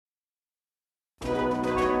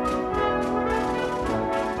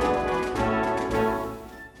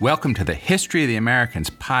Welcome to the History of the Americans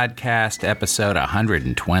podcast, episode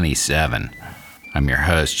 127. I'm your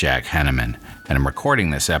host, Jack Henneman, and I'm recording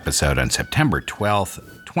this episode on September 12th,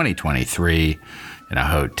 2023, in a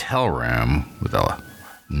hotel room with a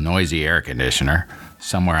noisy air conditioner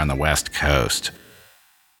somewhere on the West Coast.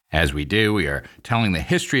 As we do, we are telling the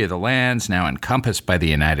history of the lands now encompassed by the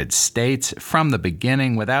United States from the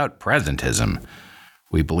beginning without presentism.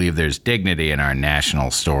 We believe there's dignity in our national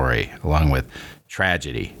story, along with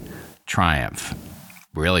tragedy, triumph,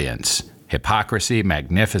 brilliance, hypocrisy,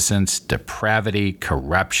 magnificence, depravity,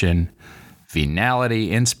 corruption,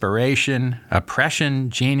 venality, inspiration, oppression,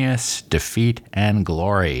 genius, defeat, and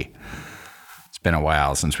glory. It's been a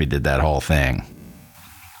while since we did that whole thing.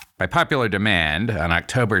 By popular demand, on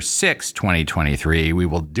October 6, 2023, we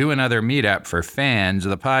will do another meetup for fans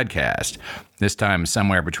of the podcast, this time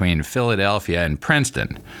somewhere between Philadelphia and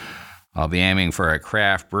Princeton. I'll be aiming for a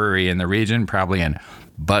craft brewery in the region, probably in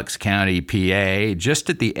Bucks County, PA, just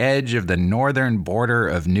at the edge of the northern border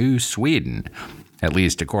of New Sweden, at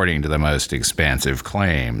least according to the most expansive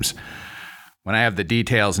claims. When I have the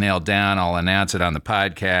details nailed down, I'll announce it on the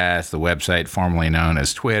podcast, the website formerly known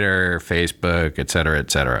as Twitter, Facebook, etc.,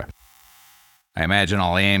 etc. I imagine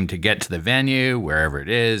I'll aim to get to the venue, wherever it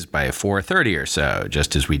is, by 4:30 or so,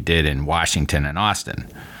 just as we did in Washington and Austin.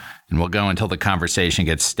 And we'll go until the conversation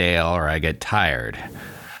gets stale or I get tired.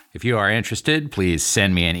 If you are interested, please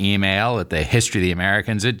send me an email at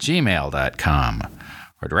thehistoryoftheamericans@gmail.com.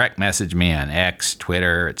 Or direct message me on X,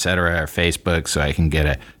 Twitter, etc., or Facebook so I can get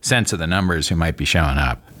a sense of the numbers who might be showing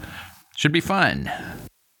up. Should be fun.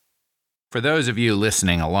 For those of you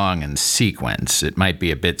listening along in sequence, it might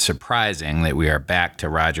be a bit surprising that we are back to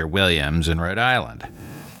Roger Williams in Rhode Island.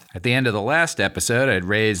 At the end of the last episode, I'd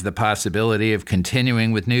raised the possibility of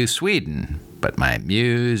continuing with New Sweden, but my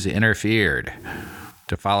muse interfered.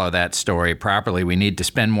 To follow that story properly, we need to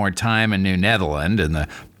spend more time in New Netherland, and the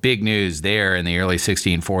big news there in the early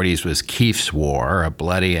 1640s was Kieft's War, a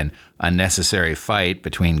bloody and unnecessary fight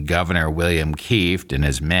between Governor William Kieft and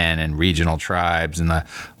his men and regional tribes in the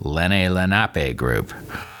Lenni-Lenape group.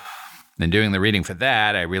 In doing the reading for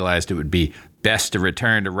that, I realized it would be best to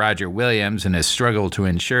return to Roger Williams and his struggle to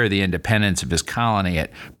ensure the independence of his colony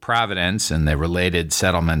at Providence and the related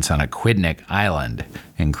settlements on Aquidneck Island,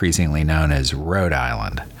 increasingly known as Rhode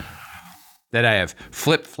Island. That I have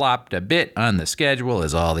flip-flopped a bit on the schedule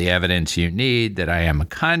is all the evidence you need that I am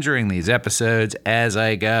conjuring these episodes as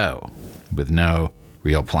I go, with no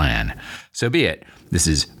real plan. So be it. This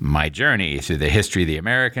is my journey through the history of the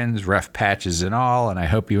Americans, rough patches and all, and I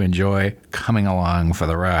hope you enjoy coming along for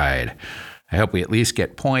the ride. I hope we at least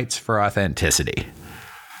get points for authenticity.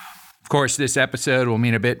 Of course, this episode will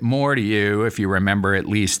mean a bit more to you if you remember at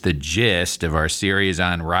least the gist of our series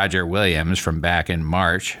on Roger Williams from back in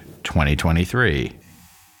March 2023.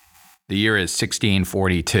 The year is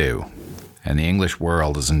 1642, and the English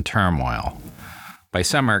world is in turmoil. By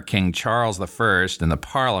summer, King Charles I and the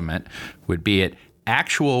Parliament would be at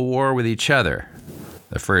actual war with each other,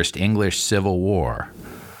 the First English Civil War.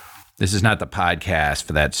 This is not the podcast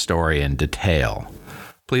for that story in detail.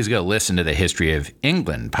 Please go listen to the History of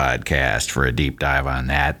England podcast for a deep dive on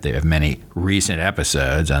that. They have many recent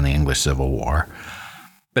episodes on the English Civil War.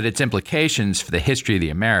 But its implications for the history of the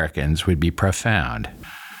Americans would be profound.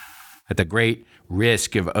 At the great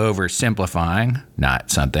risk of oversimplifying, not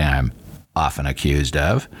something I'm often accused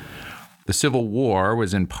of, the Civil War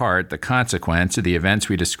was in part the consequence of the events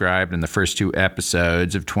we described in the first two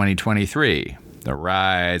episodes of 2023. The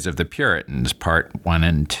Rise of the Puritans, Part 1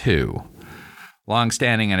 and 2.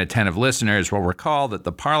 Long-standing and attentive listeners will recall that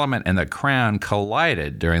the Parliament and the Crown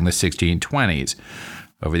collided during the 1620s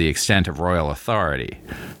over the extent of royal authority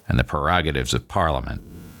and the prerogatives of Parliament.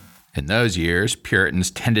 In those years, Puritans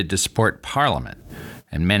tended to support Parliament,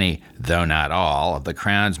 and many, though not all, of the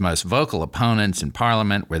Crown's most vocal opponents in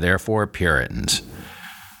Parliament were therefore Puritans.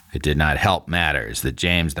 It did not help matters that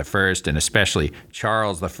James I and especially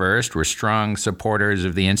Charles I were strong supporters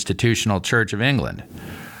of the institutional Church of England.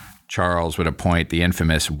 Charles would appoint the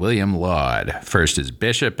infamous William Laud, first as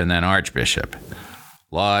bishop and then archbishop.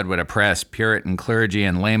 Laud would oppress Puritan clergy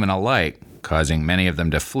and laymen alike, causing many of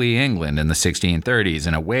them to flee England in the 1630s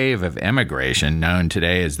in a wave of emigration known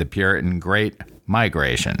today as the Puritan Great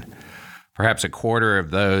Migration. Perhaps a quarter of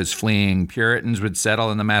those fleeing Puritans would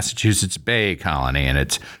settle in the Massachusetts Bay Colony and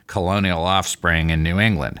its colonial offspring in New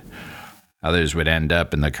England. Others would end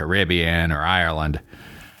up in the Caribbean or Ireland,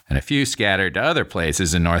 and a few scattered to other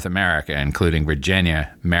places in North America, including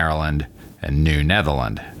Virginia, Maryland, and New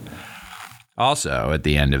Netherland. Also, at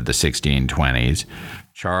the end of the 1620s,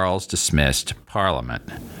 Charles dismissed Parliament.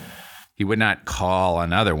 He would not call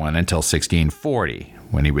another one until 1640,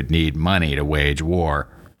 when he would need money to wage war,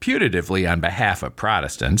 putatively on behalf of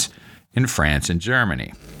Protestants, in France and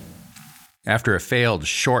Germany. After a failed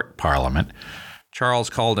short parliament,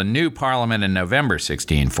 Charles called a new parliament in November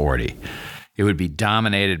 1640. It would be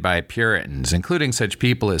dominated by Puritans, including such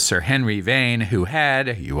people as Sir Henry Vane, who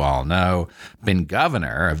had, you all know, been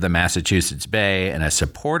governor of the Massachusetts Bay and a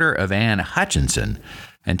supporter of Anne Hutchinson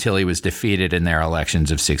until he was defeated in their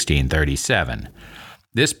elections of 1637.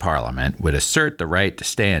 This parliament would assert the right to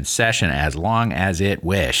stay in session as long as it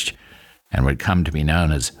wished, and would come to be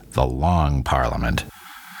known as the Long Parliament.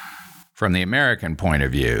 From the American point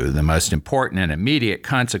of view, the most important and immediate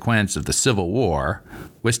consequence of the Civil War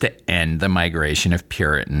was to end the migration of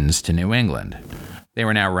Puritans to New England. They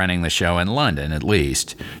were now running the show in London, at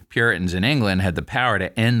least. Puritans in England had the power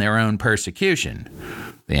to end their own persecution.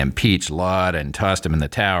 They impeached Laud and tossed him in the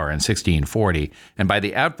Tower in 1640, and by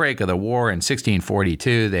the outbreak of the war in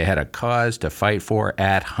 1642, they had a cause to fight for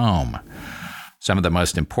at home. Some of the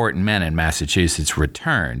most important men in Massachusetts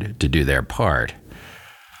returned to do their part.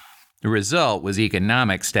 The result was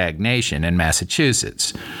economic stagnation in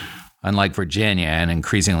Massachusetts. Unlike Virginia and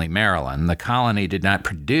increasingly Maryland, the colony did not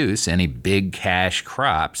produce any big cash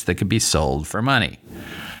crops that could be sold for money.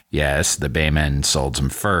 Yes, the Baymen sold some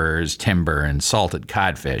furs, timber, and salted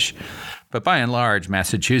codfish, but by and large,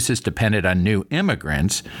 Massachusetts depended on new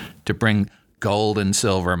immigrants to bring gold and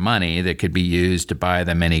silver money that could be used to buy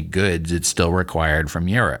the many goods it still required from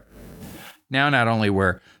Europe. Now, not only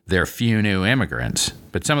were there few new immigrants,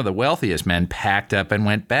 but some of the wealthiest men packed up and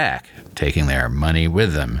went back, taking their money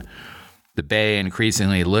with them. The Bay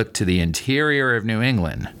increasingly looked to the interior of New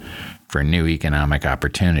England for new economic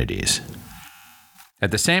opportunities. At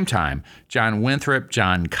the same time, John Winthrop,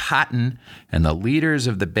 John Cotton, and the leaders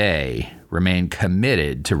of the Bay remained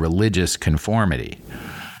committed to religious conformity.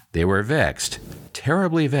 They were vexed,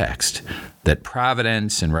 terribly vexed, that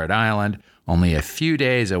Providence and Rhode Island, only a few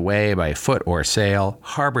days away by foot or sail,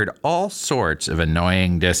 harbored all sorts of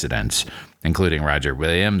annoying dissidents, including Roger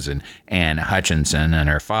Williams and Anne Hutchinson and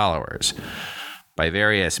her followers. By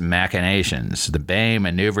various machinations, the Bay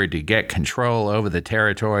maneuvered to get control over the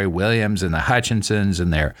territory Williams and the Hutchinsons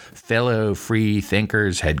and their fellow free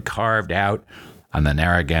thinkers had carved out on the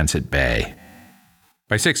Narragansett Bay.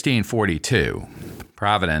 By 1642,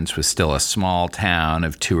 Providence was still a small town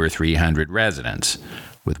of 200 or 300 residents,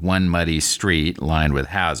 with one muddy street lined with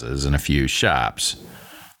houses and a few shops.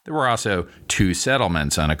 There were also two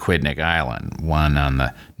settlements on Aquidneck Island, one on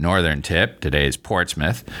the northern tip, today's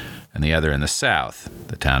Portsmouth, and the other in the south,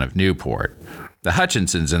 the town of Newport. The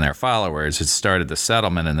Hutchinsons and their followers had started the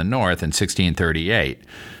settlement in the north in 1638,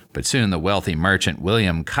 but soon the wealthy merchant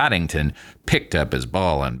William Coddington picked up his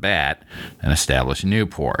ball and bat and established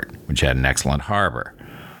Newport, which had an excellent harbor.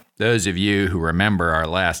 Those of you who remember our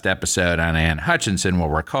last episode on Anne Hutchinson will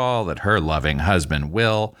recall that her loving husband,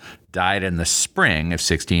 Will, died in the spring of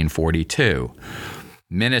 1642.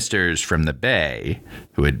 Ministers from the Bay,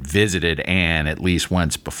 who had visited Anne at least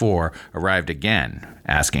once before, arrived again,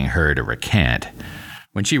 asking her to recant.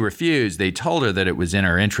 When she refused, they told her that it was in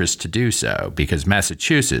her interest to do so, because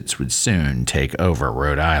Massachusetts would soon take over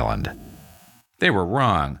Rhode Island. They were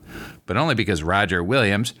wrong, but only because Roger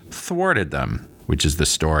Williams thwarted them, which is the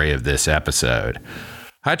story of this episode.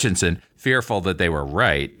 Hutchinson, fearful that they were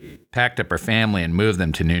right, packed up her family and moved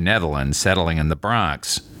them to New Netherlands, settling in the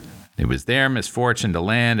Bronx. It was their misfortune to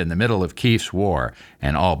land in the middle of Kief's War,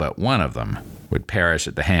 and all but one of them would perish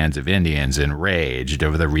at the hands of Indians enraged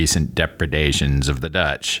over the recent depredations of the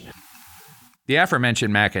Dutch. The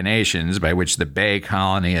aforementioned machinations by which the Bay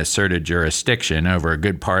Colony asserted jurisdiction over a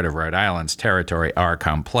good part of Rhode Island's territory are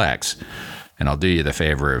complex, and I'll do you the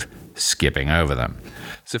favor of skipping over them.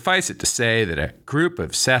 Suffice it to say that a group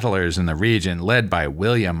of settlers in the region led by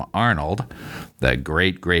William Arnold, the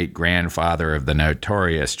great-great-grandfather of the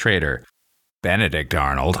notorious traitor Benedict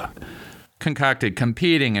Arnold, concocted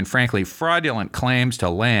competing and frankly fraudulent claims to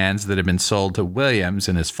lands that had been sold to Williams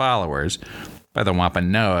and his followers by the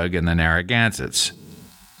Wampanoag and the Narragansetts.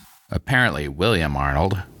 Apparently, William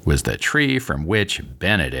Arnold was the tree from which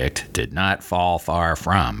Benedict did not fall far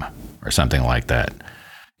from, or something like that.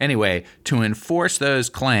 Anyway, to enforce those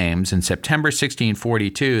claims, in September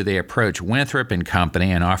 1642, they approached Winthrop and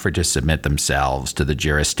Company and offered to submit themselves to the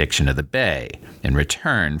jurisdiction of the Bay in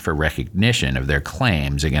return for recognition of their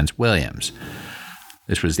claims against Williams.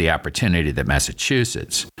 This was the opportunity that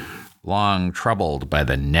Massachusetts, long troubled by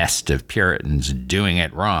the nest of Puritans doing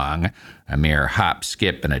it wrong, a mere hop,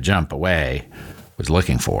 skip, and a jump away, was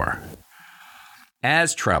looking for.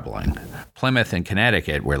 As troubling, Plymouth and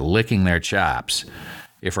Connecticut were licking their chops.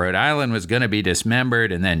 If Rhode Island was going to be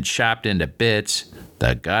dismembered and then chopped into bits,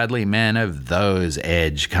 the godly men of those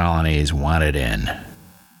edge colonies wanted in.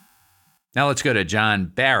 Now let's go to John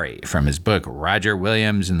Barry from his book Roger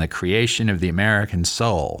Williams and the Creation of the American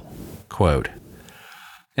Soul. Quote,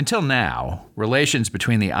 "Until now, relations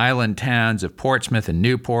between the island towns of Portsmouth and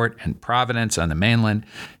Newport and Providence on the mainland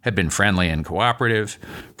had been friendly and cooperative.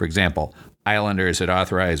 For example, islanders had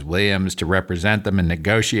authorized Williams to represent them in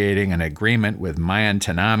negotiating an agreement with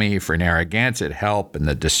Mayantanami for Narragansett help in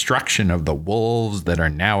the destruction of the wolves that are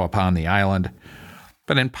now upon the island.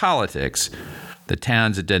 But in politics, the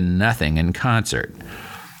towns had done nothing in concert,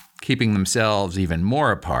 keeping themselves even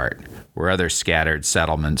more apart were other scattered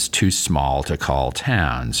settlements too small to call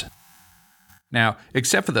towns. Now,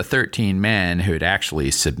 except for the 13 men who had actually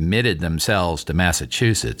submitted themselves to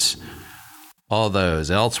Massachusetts, all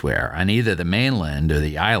those elsewhere on either the mainland or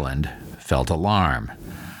the island felt alarm.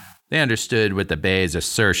 They understood what the Bay's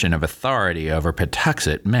assertion of authority over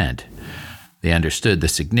Patuxet meant. They understood the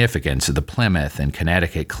significance of the Plymouth and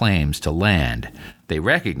Connecticut claims to land. They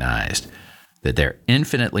recognized that their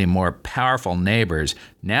infinitely more powerful neighbors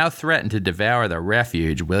now threatened to devour the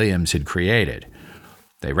refuge Williams had created.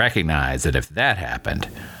 They recognized that if that happened,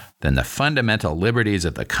 then the fundamental liberties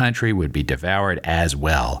of the country would be devoured as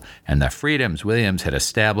well, and the freedoms Williams had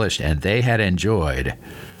established and they had enjoyed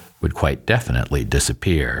would quite definitely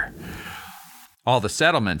disappear. All the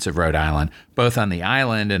settlements of Rhode Island, both on the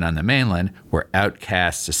island and on the mainland, were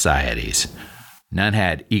outcast societies. None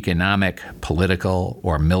had economic, political,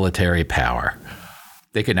 or military power.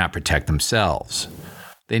 They could not protect themselves.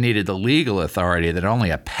 They needed the legal authority that only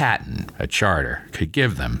a patent, a charter, could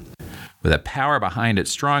give them, with a power behind it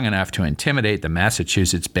strong enough to intimidate the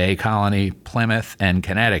Massachusetts Bay Colony, Plymouth, and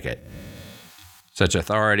Connecticut. Such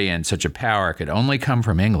authority and such a power could only come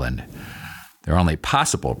from England. Their only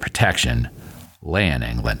possible protection lay in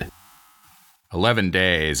England. 11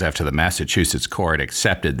 days after the Massachusetts court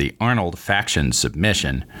accepted the Arnold faction's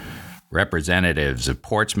submission, representatives of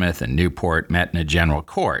Portsmouth and Newport met in a general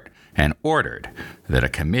court and ordered that a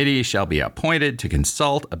committee shall be appointed to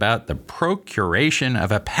consult about the procuration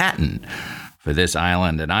of a patent for this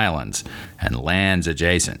island and islands and lands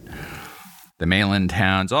adjacent. The mainland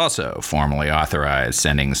towns also formally authorized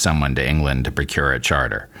sending someone to England to procure a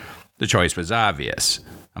charter. The choice was obvious.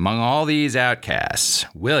 Among all these outcasts,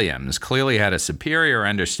 Williams clearly had a superior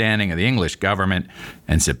understanding of the English government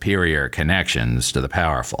and superior connections to the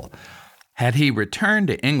powerful. Had he returned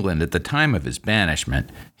to England at the time of his banishment,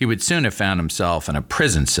 he would soon have found himself in a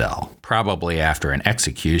prison cell, probably after an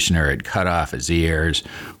executioner had cut off his ears,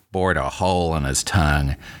 bored a hole in his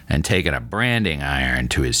tongue, and taken a branding iron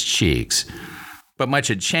to his cheeks. But much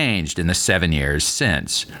had changed in the 7 years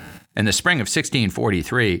since. In the spring of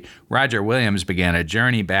 1643, Roger Williams began a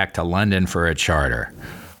journey back to London for a charter,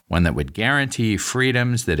 one that would guarantee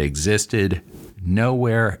freedoms that existed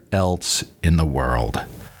nowhere else in the world.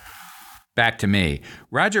 Back to me,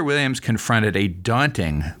 Roger Williams confronted a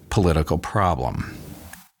daunting political problem.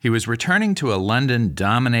 He was returning to a London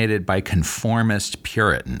dominated by conformist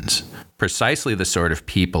Puritans, precisely the sort of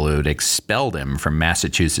people who had expelled him from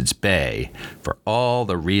Massachusetts Bay for all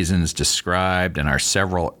the reasons described in our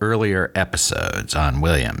several earlier episodes on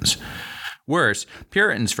Williams. Worse,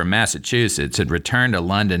 Puritans from Massachusetts had returned to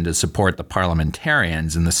London to support the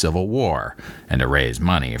parliamentarians in the Civil War and to raise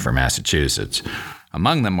money for Massachusetts.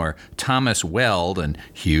 Among them were Thomas Weld and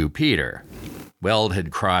Hugh Peter. Weld had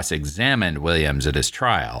cross-examined Williams at his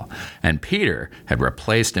trial, and Peter had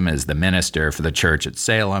replaced him as the minister for the church at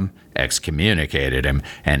Salem, excommunicated him,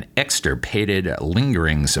 and extirpated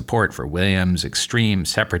lingering support for Williams' extreme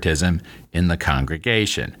separatism in the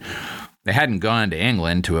congregation. They hadn't gone to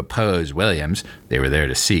England to oppose Williams. They were there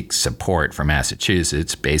to seek support for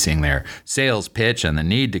Massachusetts, basing their sales pitch on the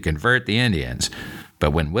need to convert the Indians. But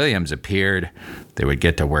when Williams appeared, they would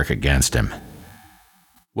get to work against him.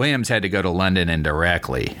 Williams had to go to London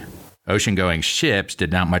indirectly. Ocean-going ships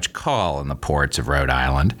did not much call in the ports of Rhode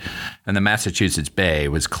Island, and the Massachusetts Bay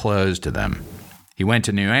was closed to them. He went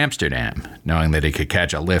to New Amsterdam, knowing that he could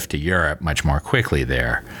catch a lift to Europe much more quickly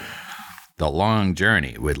there. The long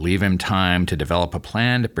journey would leave him time to develop a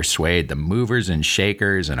plan to persuade the movers and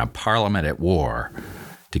shakers in a parliament at war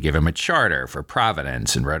to give him a charter for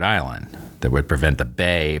Providence and Rhode Island that would prevent the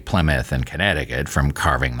Bay, Plymouth, and Connecticut from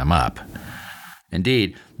carving them up.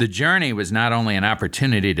 Indeed, the journey was not only an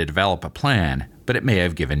opportunity to develop a plan, but it may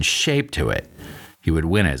have given shape to it. He would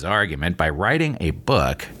win his argument by writing a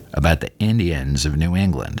book about the Indians of New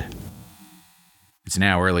England. It's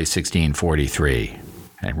now early 1643.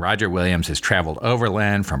 and Roger Williams has traveled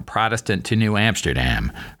overland from Protestant to New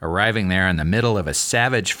Amsterdam, arriving there in the middle of a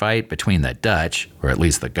savage fight between the Dutch, or at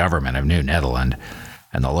least the government of New Netherland,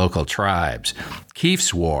 and the local tribes.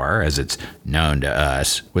 Kief's War, as it's known to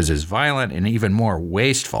us, was as violent and even more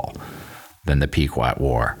wasteful than the Pequot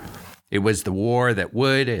War. It was the war that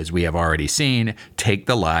would, as we have already seen, take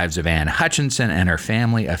the lives of Anne Hutchinson and her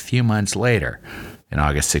family a few months later, in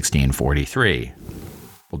August 1643.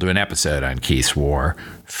 We'll do an episode on Kief's War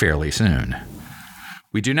fairly soon.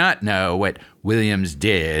 We do not know what Williams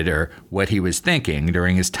did or what he was thinking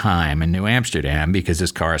during his time in New Amsterdam because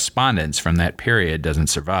his correspondence from that period doesn't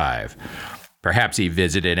survive. Perhaps he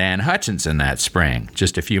visited Anne Hutchinson that spring,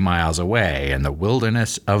 just a few miles away in the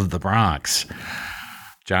wilderness of the Bronx.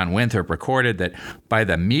 John Winthrop recorded that by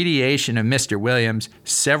the mediation of Mr. Williams,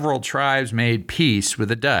 several tribes made peace with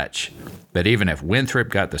the Dutch. But even if Winthrop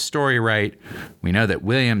got the story right, we know that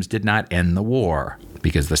Williams did not end the war,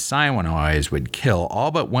 because the Siwanoys would kill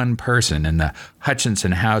all but one person in the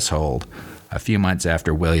Hutchinson household a few months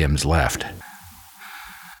after Williams left.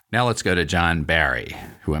 Now let's go to John Barry,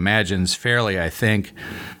 who imagines fairly, I think,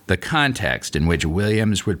 the context in which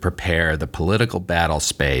Williams would prepare the political battle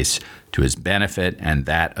space to his benefit and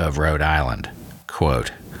that of Rhode Island.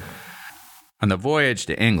 Quote, "On the voyage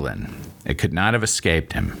to England, it could not have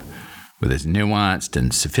escaped him, with his nuanced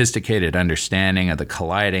and sophisticated understanding of the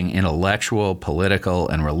colliding intellectual, political,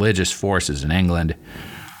 and religious forces in England,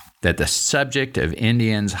 that the subject of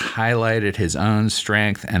Indians highlighted his own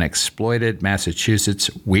strength and exploited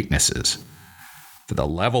Massachusetts' weaknesses. For the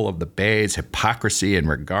level of the Bay's hypocrisy in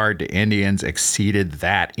regard to Indians exceeded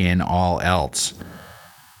that in all else.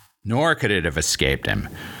 Nor could it have escaped him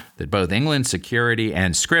that both England's security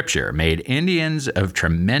and Scripture made Indians of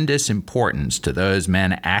tremendous importance to those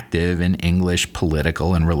men active in English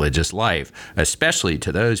political and religious life, especially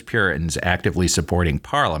to those Puritans actively supporting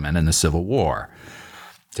Parliament in the Civil War.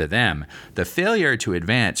 To them, the failure to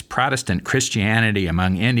advance Protestant Christianity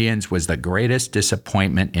among Indians was the greatest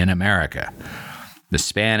disappointment in America. The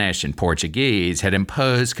Spanish and Portuguese had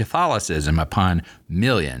imposed Catholicism upon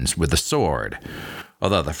millions with the sword.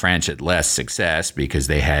 Although the French had less success because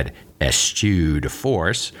they had eschewed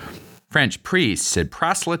force, French priests had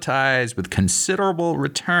proselytized with considerable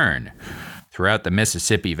return throughout the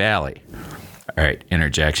Mississippi Valley. All right,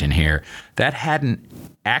 interjection here. That hadn't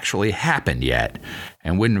actually happened yet,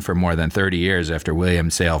 and wouldn't for more than 30 years after William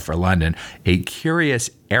sailed for London, a curious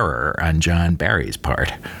error on John Barry's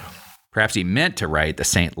part. Perhaps he meant to write the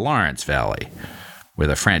St. Lawrence Valley, where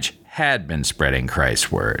the French had been spreading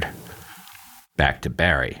Christ's word. Back to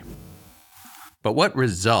Barry. But what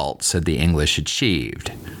results had the English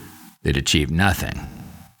achieved? They'd achieved nothing.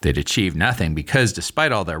 They'd achieved nothing because,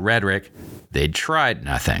 despite all their rhetoric, they'd tried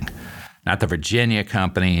nothing. Not the Virginia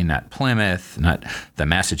Company, not Plymouth, not the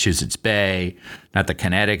Massachusetts Bay, not the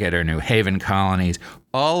Connecticut or New Haven colonies,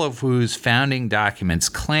 all of whose founding documents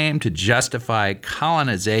claim to justify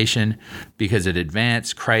colonization because it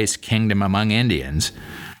advanced Christ's kingdom among Indians,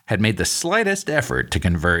 had made the slightest effort to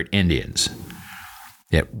convert Indians.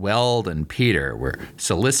 Yet Weld and Peter were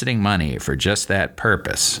soliciting money for just that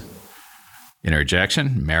purpose.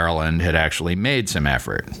 Interjection, Maryland had actually made some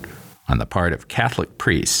effort on the part of Catholic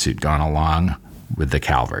priests who'd gone along with the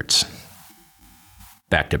Calverts.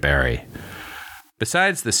 Back to Barry.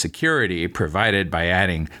 Besides the security provided by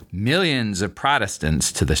adding millions of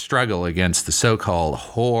Protestants to the struggle against the so-called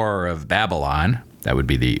whore of Babylon, that would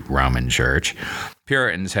be the Roman Church,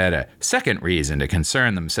 Puritans had a second reason to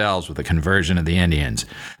concern themselves with the conversion of the Indians.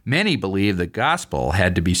 Many believed the gospel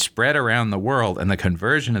had to be spread around the world and the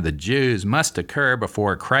conversion of the Jews must occur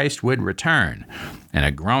before Christ would return. And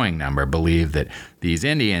a growing number believed that these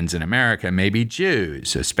Indians in America may be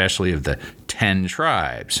Jews, especially of the 10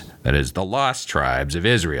 tribes, that is, the lost tribes of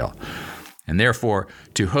Israel. And therefore,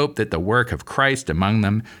 to hope that the work of Christ among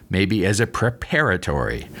them may be as a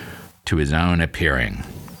preparatory to his own appearing.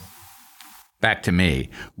 Back to me.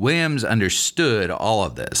 Williams understood all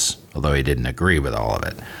of this, although he didn't agree with all of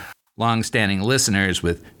it. Long-standing listeners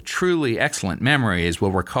with truly excellent memories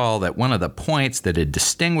will recall that one of the points that had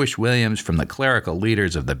distinguished Williams from the clerical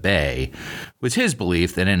leaders of the Bay was his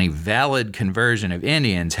belief that any valid conversion of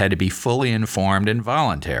Indians had to be fully informed and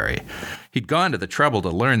voluntary. He'd gone to the trouble to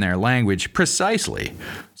learn their language precisely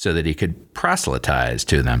so that he could proselytize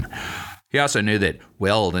to them. He also knew that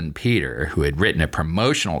Weld and Peter, who had written a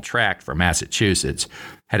promotional tract for Massachusetts,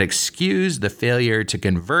 had excused the failure to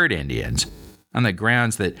convert Indians on the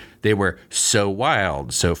grounds that they were so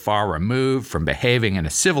wild, so far removed from behaving in a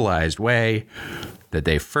civilized way, that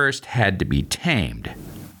they first had to be tamed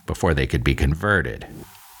before they could be converted.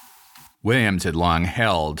 Williams had long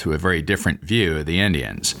held to a very different view of the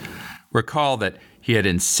Indians. Recall that he had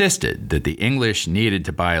insisted that the English needed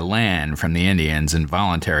to buy land from the Indians in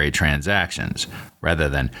voluntary transactions, rather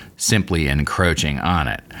than simply encroaching on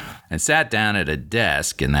it, and sat down at a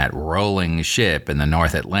desk in that rolling ship in the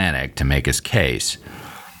North Atlantic to make his case.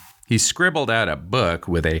 He scribbled out a book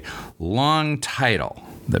with a long title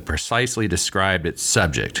that precisely described its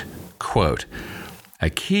subject, quote, "A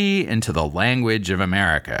Key into the Language of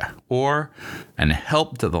America," or "An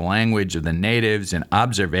Help to the Language of the Natives in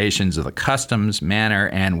Observations of the Customs, Manner,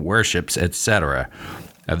 and Worships, etc.,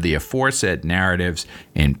 of the aforesaid narratives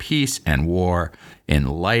in Peace and War, in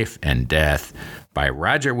Life and Death, by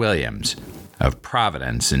Roger Williams of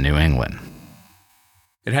Providence in New England."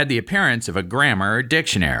 It had the appearance of a grammar or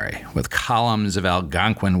dictionary, with columns of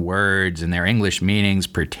Algonquin words and their English meanings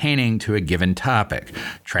pertaining to a given topic: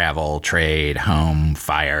 travel, trade, home,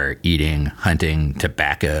 fire, eating, hunting,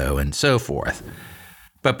 tobacco, and so forth.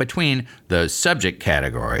 But between those subject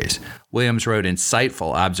categories, Williams wrote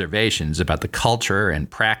insightful observations about the culture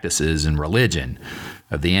and practices and religion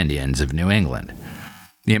of the Indians of New England.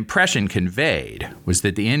 The impression conveyed was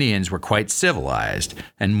that the Indians were quite civilized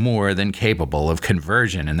and more than capable of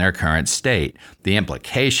conversion in their current state. The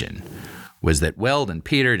implication was that Weld and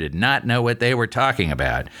Peter did not know what they were talking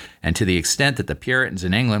about, and to the extent that the Puritans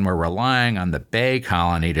in England were relying on the Bay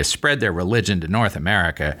Colony to spread their religion to North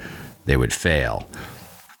America, they would fail.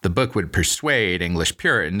 The book would persuade English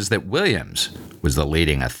Puritans that Williams was the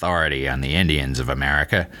leading authority on the Indians of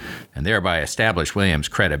America, and thereby establish Williams'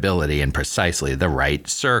 credibility in precisely the right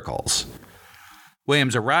circles.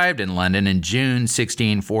 Williams arrived in London in June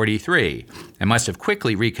 1643 and must have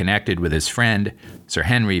quickly reconnected with his friend, Sir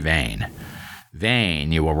Henry Vane.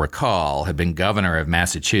 Vane, you will recall, had been governor of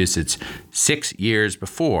Massachusetts 6 years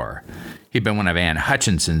before. He'd been one of Anne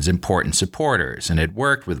Hutchinson's important supporters and had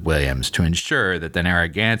worked with Williams to ensure that the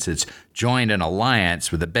Narragansetts joined an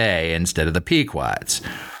alliance with the Bay instead of the Pequots.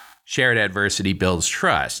 Shared adversity builds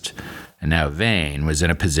trust, and now Vane was in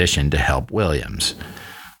a position to help Williams.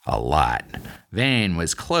 A lot. Vane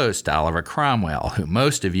was close to Oliver Cromwell, who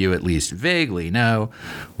most of you at least vaguely know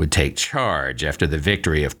would take charge after the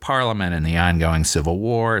victory of Parliament in the ongoing Civil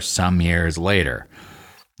War some years later.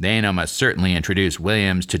 Vane must certainly introduce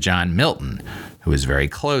Williams to John Milton, who was very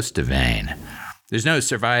close to Vane. There's no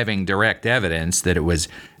surviving direct evidence that it was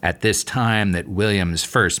at this time that Williams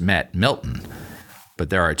first met Milton, but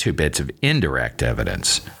there are two bits of indirect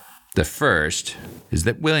evidence. The first is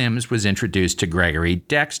that Williams was introduced to Gregory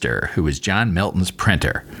Dexter, who was John Milton's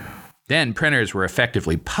printer. Then printers were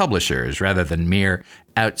effectively publishers rather than mere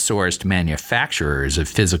outsourced manufacturers of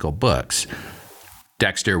physical books.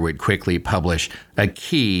 Dexter would quickly publish A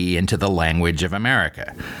Key into the Language of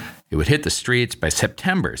America. It would hit the streets by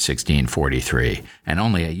September 1643, and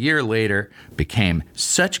only a year later became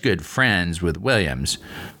such good friends with Williams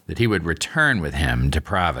that he would return with him to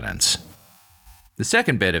Providence. The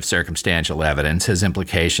second bit of circumstantial evidence has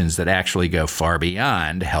implications that actually go far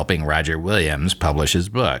beyond helping Roger Williams publish his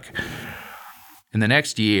book. In the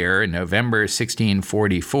next year, in November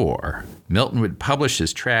 1644, Milton would publish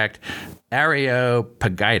his tract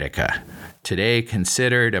Areopagitica, today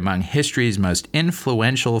considered among history's most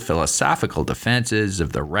influential philosophical defenses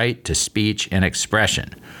of the right to speech and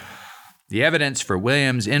expression. The evidence for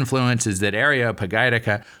Williams' influence is that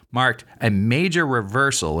Areopagitica marked a major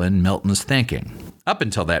reversal in Milton's thinking. Up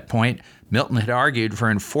until that point, Milton had argued for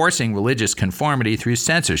enforcing religious conformity through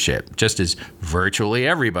censorship, just as virtually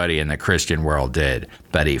everybody in the Christian world did.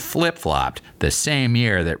 But he flip-flopped the same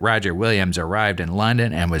year that Roger Williams arrived in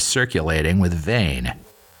London and was circulating with Vane.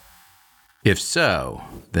 If so,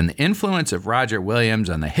 then the influence of Roger Williams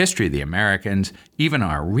on the history of the Americans, even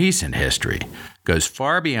our recent history, goes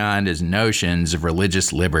far beyond his notions of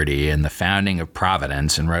religious liberty and the founding of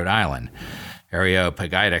Providence in Rhode Island.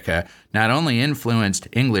 Areopagitica not only influenced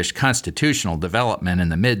English constitutional development in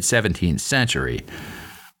the mid-17th century,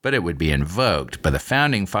 but it would be invoked by the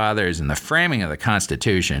Founding Fathers in the framing of the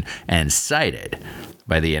Constitution and cited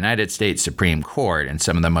by the United States Supreme Court in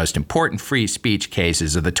some of the most important free speech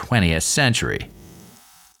cases of the 20th century.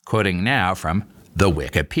 Quoting now from the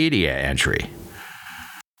Wikipedia entry.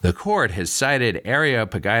 The court has cited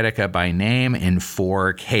Areopagitica by name in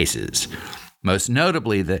 4 cases. Most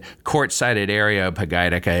notably, the court cited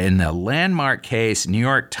Areopagitica in the landmark case New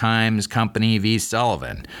York Times Company v.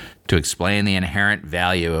 Sullivan to explain the inherent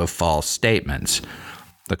value of false statements.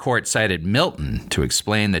 The court cited Milton to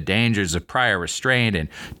explain the dangers of prior restraint in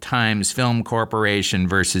Times Film Corporation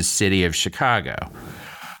versus City of Chicago.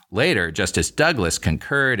 Later, Justice Douglas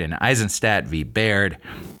concurred in Eisenstadt v. Baird,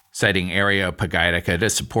 citing Areopagitica to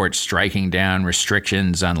support striking down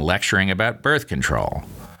restrictions on lecturing about birth control.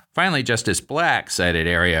 Finally, Justice Black cited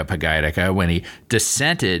Areopagitica when he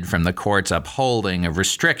dissented from the court's upholding of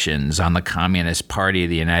restrictions on the Communist Party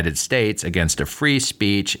of the United States against a free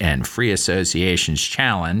speech and free associations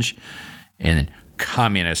challenge in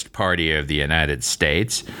Communist Party of the United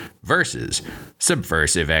States versus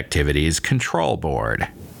Subversive Activities Control Board.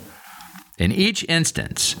 In each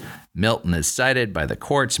instance, Milton is cited by the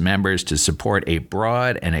court's members to support a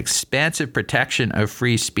broad and expansive protection of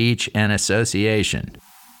free speech and association.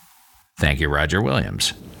 Thank you, Roger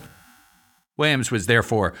Williams. Williams was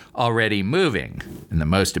therefore already moving in the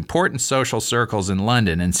most important social circles in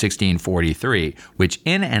London in 1643, which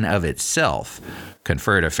in and of itself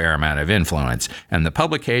conferred a fair amount of influence, and the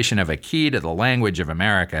publication of A Key to the Language of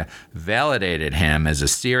America validated him as a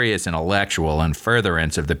serious intellectual in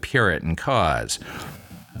furtherance of the Puritan cause.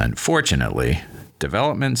 Unfortunately,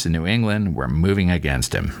 developments in New England were moving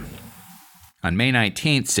against him. On May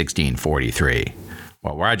 19, 1643,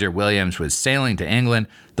 while Roger Williams was sailing to England,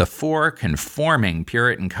 the 4 conforming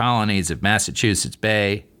Puritan colonies of Massachusetts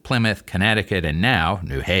Bay, Plymouth, Connecticut, and now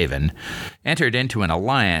New Haven entered into an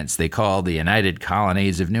alliance they called the United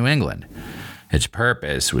Colonies of New England. Its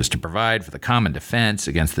purpose was to provide for the common defense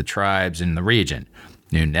against the tribes in the region,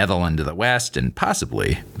 New Netherland to the west and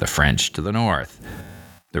possibly the French to the north.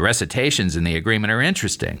 The recitations in the agreement are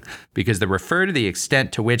interesting because they refer to the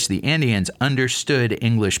extent to which the Indians understood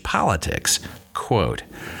English politics. Quote,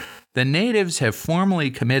 "The natives have formerly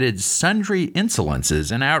committed sundry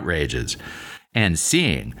insolences and outrages, and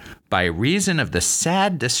seeing, by reason of the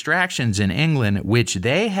sad distractions in England which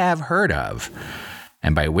they have heard of,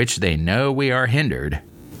 and by which they know we are hindered,"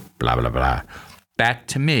 blah, blah, blah. Back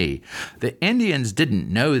to me, the Indians didn't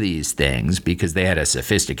know these things because they had a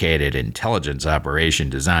sophisticated intelligence operation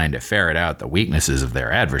designed to ferret out the weaknesses of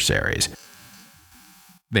their adversaries.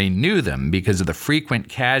 They knew them because of the frequent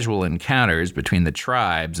casual encounters between the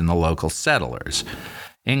tribes and the local settlers.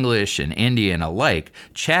 English and Indian alike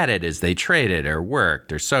chatted as they traded or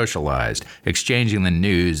worked or socialized, exchanging the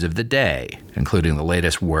news of the day, including the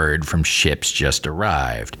latest word from ships just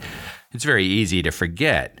arrived. It's very easy to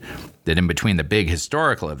forget that in between the big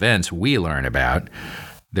historical events we learn about,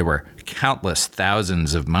 there were countless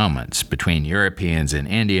thousands of moments between Europeans and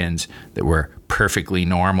Indians that were perfectly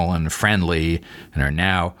normal and friendly and are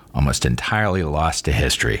now almost entirely lost to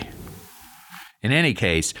history. In any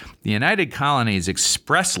case, the United Colonies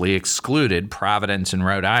expressly excluded Providence and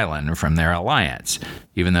Rhode Island from their alliance,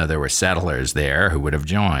 even though there were settlers there who would have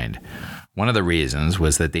joined. One of the reasons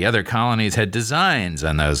was that the other colonies had designs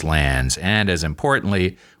on those lands and, as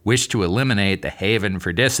importantly, wished to eliminate the haven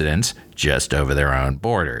for dissidents just over their own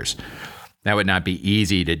borders. That would not be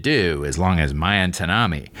easy to do as long as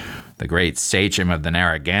Miantonami, the great sachem of the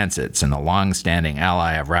Narragansetts and the long-standing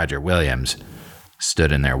ally of Roger Williams,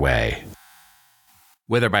 stood in their way.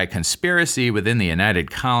 Whether by conspiracy within the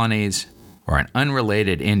United Colonies or an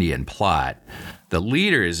unrelated Indian plot, the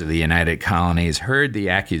leaders of the United Colonies heard the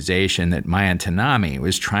accusation that Miantonami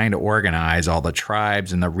was trying to organize all the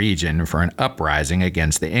tribes in the region for an uprising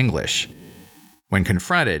against the English. When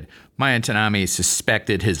confronted, Miantonami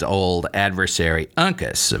suspected his old adversary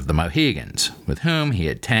Uncas of the Mohegans, with whom he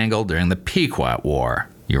had tangled during the Pequot War.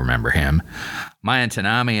 You remember him.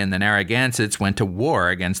 Miantonami and the Narragansetts went to war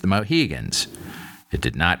against the Mohegans. It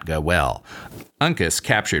did not go well. Uncas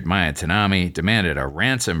captured Miantonami, demanded a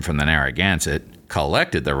ransom from the Narragansett,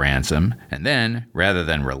 collected the ransom, and then, rather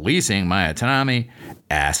than releasing Miantonami,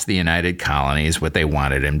 asked the United Colonies what they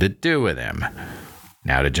wanted him to do with him.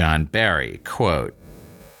 Now to John Barry, quote,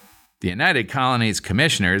 "The United Colonies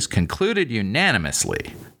commissioners concluded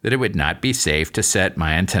unanimously that it would not be safe to set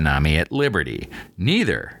Miantonami at liberty.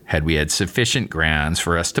 Neither had we had sufficient grounds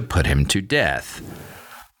for us to put him to death.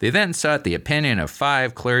 They then sought the opinion of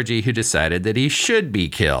 5 clergy who decided that he should be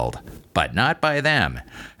killed, but not by them,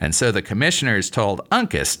 and so the commissioners told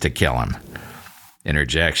Uncas to kill him."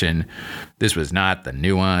 Interjection. This was not the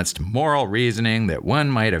nuanced moral reasoning that one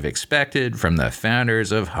might have expected from the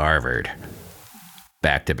founders of Harvard.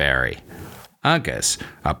 Back to Barry. Uncas,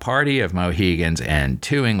 a party of Mohegans and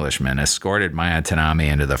 2 Englishmen escorted Miantonami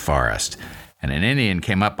into the forest, and an Indian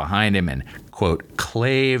came up behind him and, quote,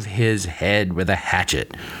 clave his head with a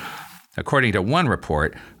hatchet. According to one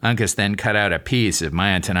report, Uncas then cut out a piece of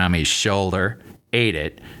Miantonami's shoulder, ate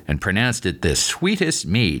it, and pronounced it the sweetest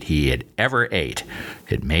meat he had ever ate.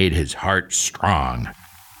 It made his heart strong.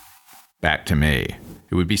 Back to me.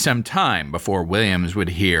 It would be some time before Williams would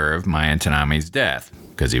hear of Miantonami's death,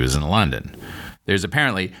 because he was in London. There's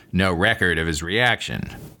apparently no record of his reaction,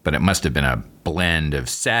 but it must have been a blend of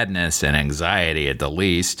sadness and anxiety at the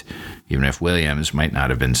least, even if Williams might not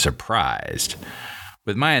have been surprised.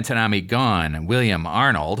 With Mayatanami gone, William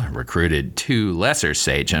Arnold recruited 2 lesser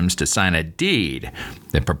sachems to sign a deed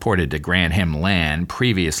that purported to grant him land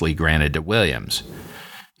previously granted to Williams.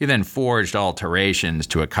 He then forged alterations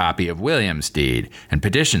to a copy of Williams' deed and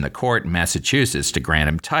petitioned the court in Massachusetts to grant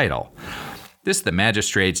him title. This the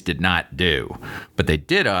magistrates did not do, but they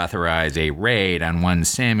did authorize a raid on one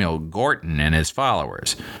Samuel Gorton and his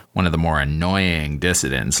followers, one of the more annoying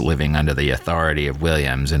dissidents living under the authority of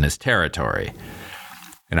Williams in his territory.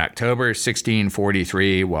 In October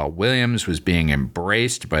 1643, while Williams was being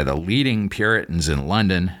embraced by the leading Puritans in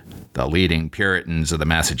London, the leading Puritans of the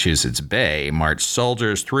Massachusetts Bay marched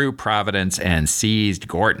soldiers through Providence and seized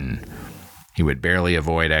Gorton. He would barely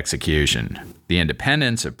avoid execution. The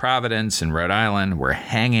independents of Providence and Rhode Island were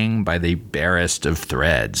hanging by the barest of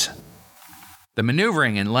threads. The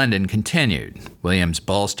maneuvering in London continued. Williams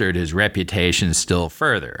bolstered his reputation still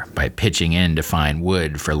further by pitching in to find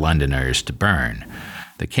wood for Londoners to burn,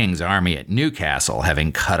 the king's army at Newcastle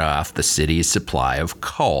having cut off the city's supply of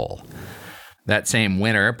coal. That same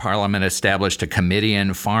winter, Parliament established a committee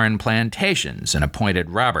in foreign plantations and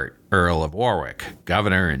appointed Robert, Earl of Warwick,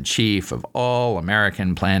 governor-in-chief of all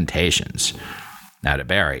American plantations. Now to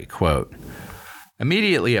Barry, quote,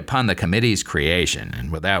 "Immediately upon the committee's creation,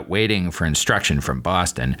 and without waiting for instruction from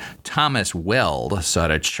Boston, Thomas Weld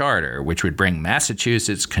sought a charter which would bring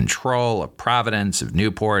Massachusetts control of Providence, of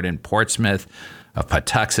Newport and Portsmouth, of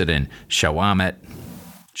Patuxent and Shawamet."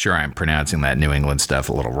 Sure, I'm pronouncing that New England stuff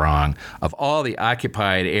a little wrong. "Of all the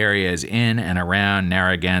occupied areas in and around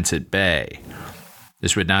Narragansett Bay."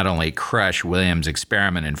 This would not only crush William's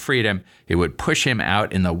experiment in freedom, it would push him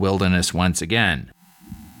out in the wilderness once again.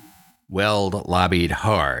 Weld lobbied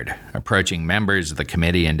hard, approaching members of the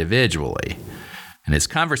committee individually. In his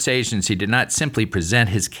conversations, he did not simply present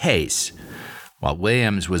his case. While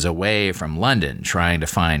Williams was away from London trying to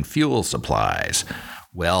find fuel supplies,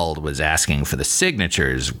 Weld was asking for the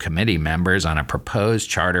signatures of committee members on a proposed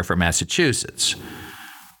charter for Massachusetts.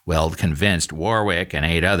 Weld convinced Warwick and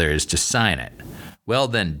 8 others to sign it.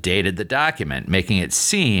 Weld then dated the document, making it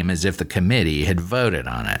seem as if the committee had voted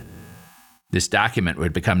on it. This document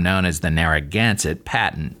would become known as the Narragansett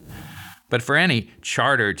Patent. But for any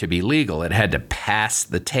charter to be legal, it had to pass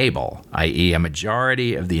the table, i.e., a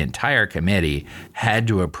majority of the entire committee had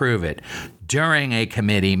to approve it during a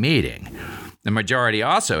committee meeting. The majority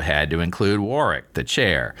also had to include Warwick, the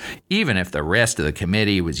chair. Even if the rest of the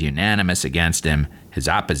committee was unanimous against him, his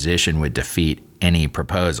opposition would defeat any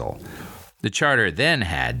proposal. The charter then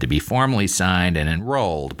had to be formally signed and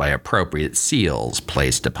enrolled by appropriate seals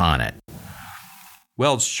placed upon it.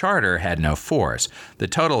 Weld's charter had no force. The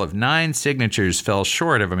total of 9 signatures fell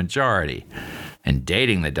short of a majority. In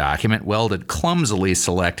dating the document, Weld had clumsily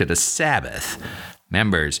selected a Sabbath.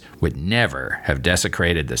 Members would never have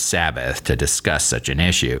desecrated the Sabbath to discuss such an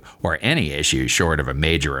issue, or any issue short of a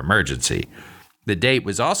major emergency. The date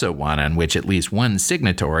was also one on which at least one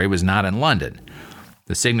signatory was not in London.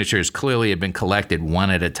 The signatures clearly had been collected one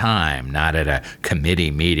at a time, not at a committee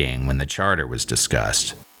meeting when the charter was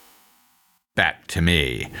discussed. Back to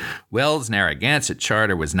me. Weld's Narragansett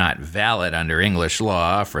charter was not valid under English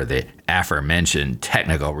law for the aforementioned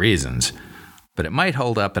technical reasons, but it might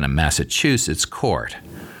hold up in a Massachusetts court.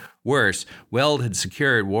 Worse, Weld had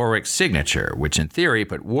secured Warwick's signature, which in theory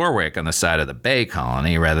put Warwick on the side of the Bay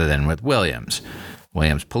Colony rather than with Williams.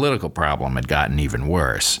 Williams' political problem had gotten even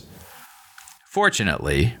worse.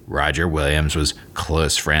 Fortunately, Roger Williams was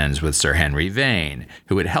close friends with Sir Henry Vane,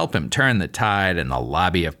 who would help him turn the tide in the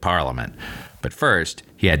lobby of Parliament. But first,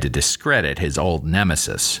 he had to discredit his old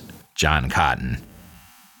nemesis, John Cotton.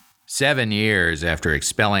 7 years after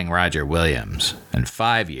expelling Roger Williams, and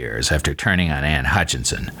 5 years after turning on Anne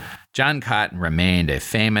Hutchinson, John Cotton remained a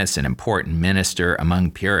famous and important minister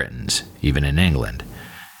among Puritans, even in England.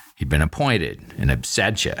 He'd been appointed in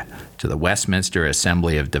absentia to the Westminster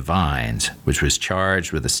Assembly of Divines, which was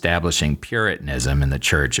charged with establishing Puritanism in the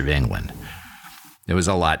Church of England. There was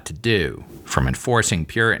a lot to do, from enforcing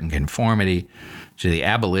Puritan conformity to the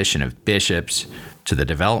abolition of bishops to the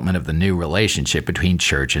development of the new relationship between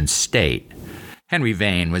church and state. Henry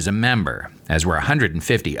Vane was a member, as were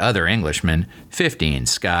 150 other Englishmen, 15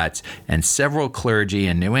 Scots, and several clergy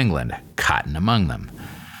in New England, Cotton among them.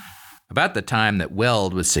 About the time that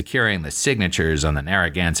Weld was securing the signatures on the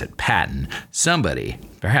Narragansett Patent, somebody,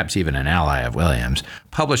 perhaps even an ally of Williams,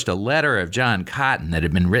 published a letter of John Cotton that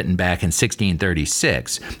had been written back in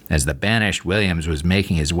 1636 as the banished Williams was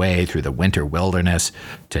making his way through the winter wilderness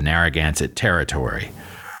to Narragansett territory.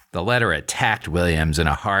 The letter attacked Williams in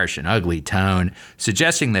a harsh and ugly tone,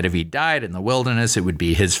 suggesting that if he died in the wilderness, it would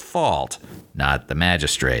be his fault, not the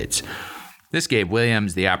magistrate's. This gave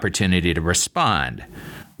Williams the opportunity to respond,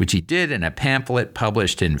 which he did in a pamphlet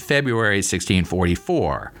published in February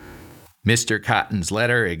 1644. Mr. Cotton's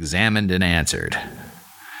letter examined and answered.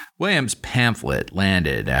 Williams' pamphlet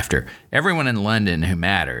landed after everyone in London who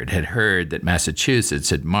mattered had heard that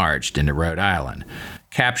Massachusetts had marched into Rhode Island,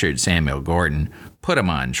 captured Samuel Gordon, put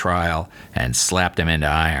him on trial, and slapped him into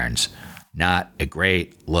irons. Not a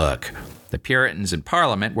great look. The Puritans in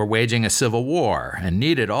Parliament were waging a civil war and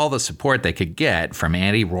needed all the support they could get from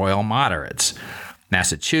anti-royal moderates.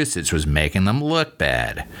 Massachusetts was making them look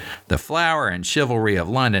bad. The flower and chivalry of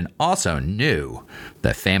London also knew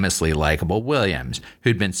the famously likable Williams,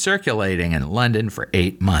 who'd been circulating in London for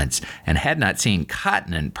 8 months and had not seen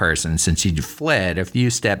Cotton in person since he'd fled a few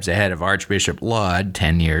steps ahead of Archbishop Laud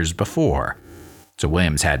 10 years before. So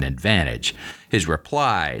Williams had an advantage. His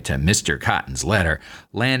reply to Mr. Cotton's letter,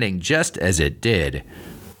 landing just as it did,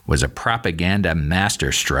 was a propaganda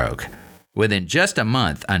masterstroke. Within just a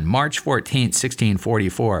month, on March 14,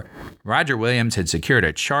 1644, Roger Williams had secured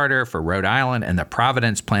a charter for Rhode Island and the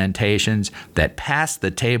Providence plantations that passed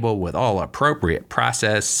the table with all appropriate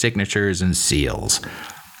process, signatures, and seals.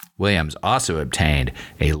 Williams also obtained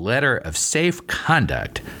a letter of safe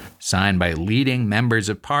conduct signed by leading members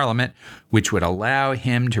of Parliament, which would allow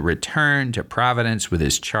him to return to Providence with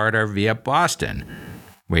his charter via Boston,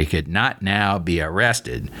 where he could not now be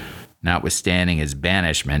arrested, notwithstanding his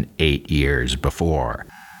banishment 8 years before.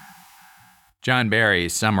 John Barry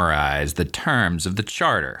summarized the terms of the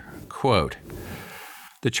charter. Quote,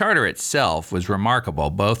 "The charter itself was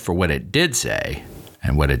remarkable both for what it did say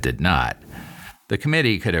and what it did not. The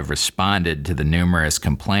committee could have responded to the numerous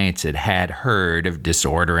complaints it had heard of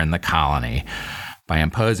disorder in the colony by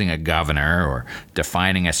imposing a governor or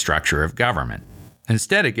defining a structure of government.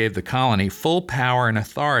 Instead, it gave the colony full power and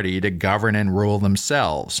authority to govern and rule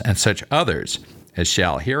themselves and such others as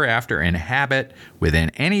shall hereafter inhabit within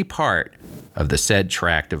any part of the said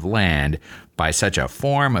tract of land by such a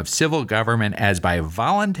form of civil government as by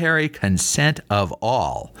voluntary consent of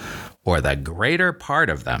all, or the greater part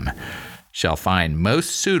of them, shall find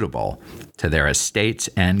most suitable to their estates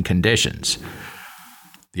and conditions.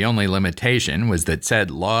 The only limitation was that said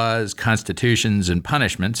laws, constitutions, and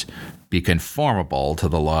punishments be conformable to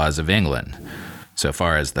the laws of England, so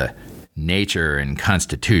far as the nature and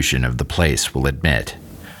constitution of the place will admit.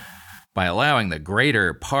 By allowing the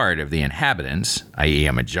greater part of the inhabitants, i.e.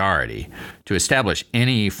 a majority, to establish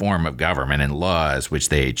any form of government and laws which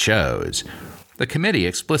they chose, the committee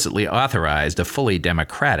explicitly authorized a fully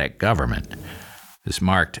democratic government. This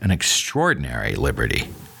marked an extraordinary liberty.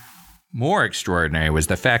 More extraordinary was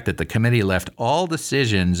the fact that the committee left all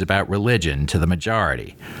decisions about religion to the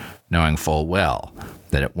majority, knowing full well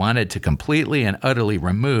that it wanted to completely and utterly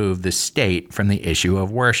remove the state from the issue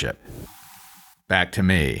of worship. Back to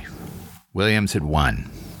me. Williams had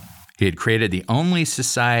won. He had created the only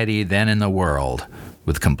society then in the world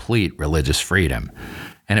with complete religious freedom,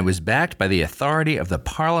 and it was backed by the authority of the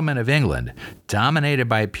Parliament of England, dominated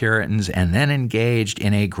by Puritans and then engaged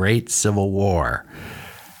in a great civil war.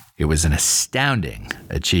 It was an astounding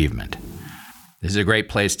achievement. This is a great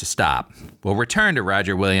place to stop. We'll return to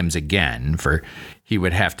Roger Williams again, for he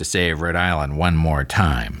would have to save Rhode Island one more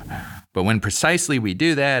time. But when precisely we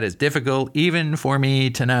do that is difficult even for me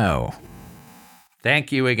to know.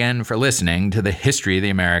 Thank you again for listening to the History of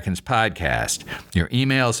the Americans podcast. Your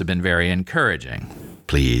emails have been very encouraging.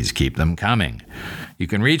 Please keep them coming. You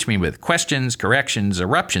can reach me with questions, corrections,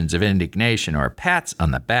 eruptions of indignation, or pats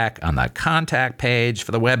on the back on the contact page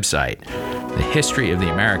for the website,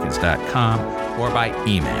 thehistoryoftheamericans.com, or by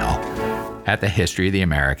email at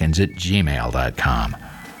thehistoryoftheamericans@gmail.com.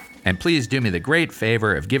 And please do me the great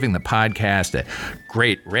favor of giving the podcast a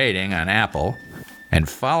great rating on Apple and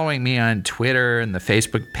following me on Twitter and the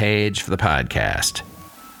Facebook page for the podcast.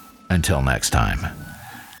 Until next time.